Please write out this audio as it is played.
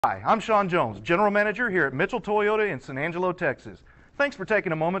Hi, I'm Sean Jones, General Manager here at Mitchell Toyota in San Angelo, Texas. Thanks for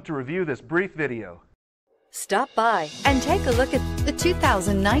taking a moment to review this brief video. Stop by and take a look at the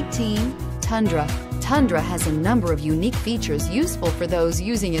 2019 Tundra. Tundra has a number of unique features useful for those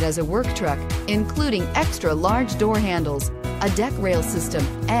using it as a work truck, including extra large door handles, a deck rail system,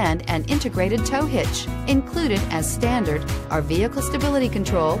 and an integrated tow hitch. Included as standard are vehicle stability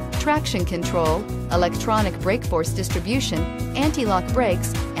control, traction control, electronic brake force distribution, anti-lock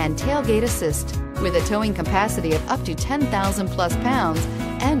brakes, and tailgate assist. With a towing capacity of up to 10,000 plus pounds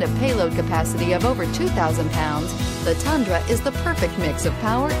and a payload capacity of over 2,000 pounds, the Tundra is the perfect mix of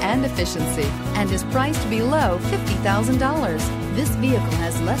power and efficiency and is priced below $50,000. This vehicle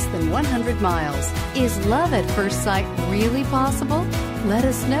has less than 100 miles. Is love at first sight really possible? Let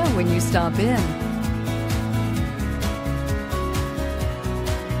us know when you stop in.